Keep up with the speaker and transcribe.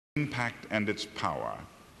impact and its power,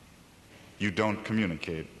 you don't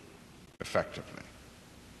communicate effectively.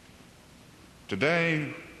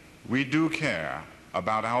 Today, we do care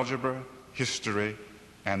about algebra, history,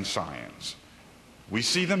 and science. We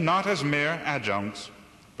see them not as mere adjuncts,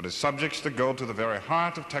 but as subjects that go to the very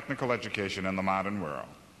heart of technical education in the modern world.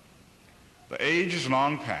 The age is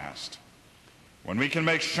long past when we can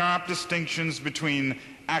make sharp distinctions between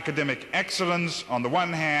academic excellence on the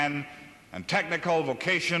one hand and technical,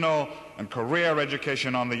 vocational, and career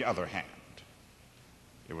education on the other hand.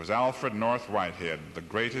 It was Alfred North Whitehead, the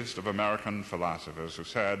greatest of American philosophers, who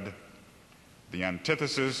said, "The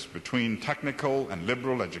antithesis between technical and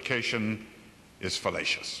liberal education is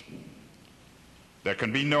fallacious. There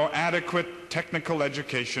can be no adequate technical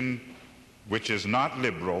education which is not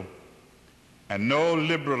liberal, and no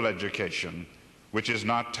liberal education which is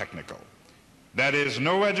not technical. That is,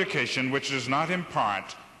 no education which does not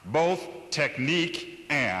impart both technique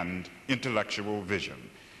and intellectual vision."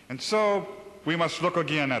 And so we must look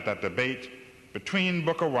again at that debate between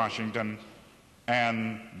Booker Washington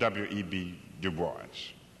and W.E.B. Du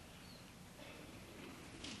Bois.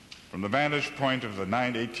 From the vantage point of the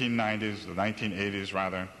 1890s, the 1980s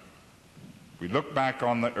rather, we look back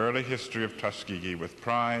on the early history of Tuskegee with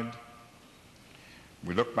pride.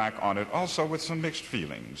 We look back on it also with some mixed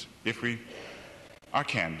feelings, if we are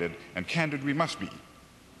candid, and candid we must be.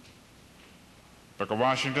 Booker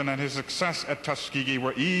Washington and his success at Tuskegee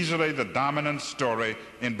were easily the dominant story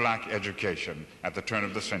in black education at the turn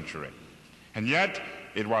of the century. And yet,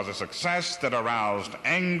 it was a success that aroused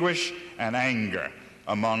anguish and anger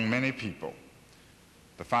among many people.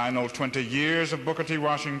 The final 20 years of Booker T.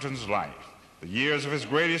 Washington's life, the years of his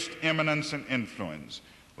greatest eminence and influence,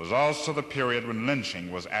 was also the period when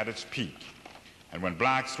lynching was at its peak and when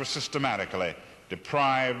blacks were systematically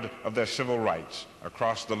deprived of their civil rights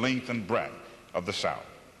across the length and breadth of the South.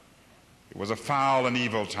 It was a foul and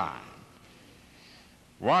evil time.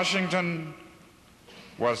 Washington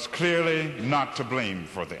was clearly not to blame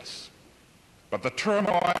for this, but the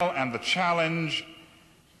turmoil and the challenge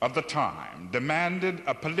of the time demanded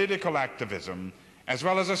a political activism as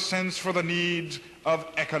well as a sense for the needs of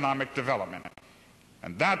economic development.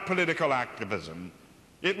 And that political activism,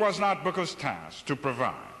 it was not Booker's task to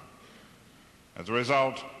provide. As a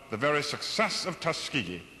result, the very success of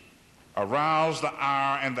Tuskegee aroused the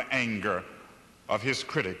ire and the anger of his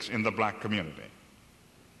critics in the black community.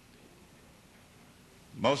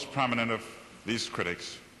 Most prominent of these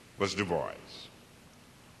critics was Du Bois.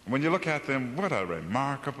 When you look at them, what a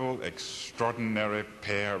remarkable, extraordinary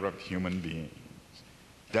pair of human beings.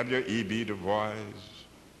 W.E.B. Du Bois,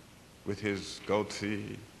 with his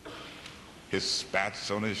goatee, his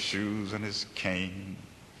spats on his shoes and his cane,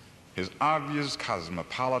 his obvious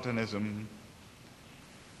cosmopolitanism,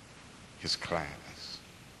 his class.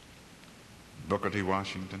 Booker T.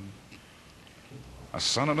 Washington, a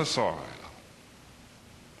son of the soil,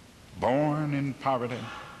 born in poverty,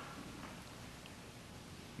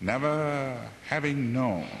 never having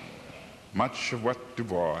known much of what Du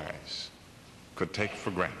Bois could take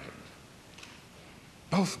for granted.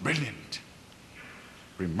 Both brilliant,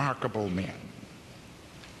 remarkable men.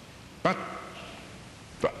 But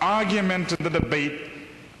the argument and the debate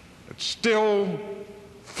that still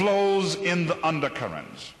flows in the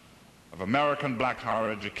undercurrents of American black higher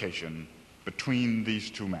education between these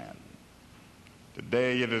two men.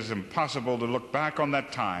 Today, it is impossible to look back on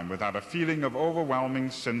that time without a feeling of overwhelming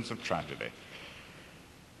sense of tragedy,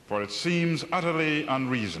 for it seems utterly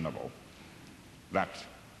unreasonable that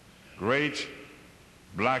great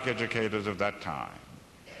black educators of that time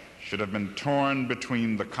should have been torn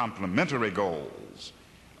between the complementary goals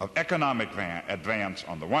of economic advance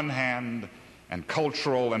on the one hand and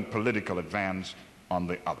cultural and political advance on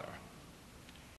the other.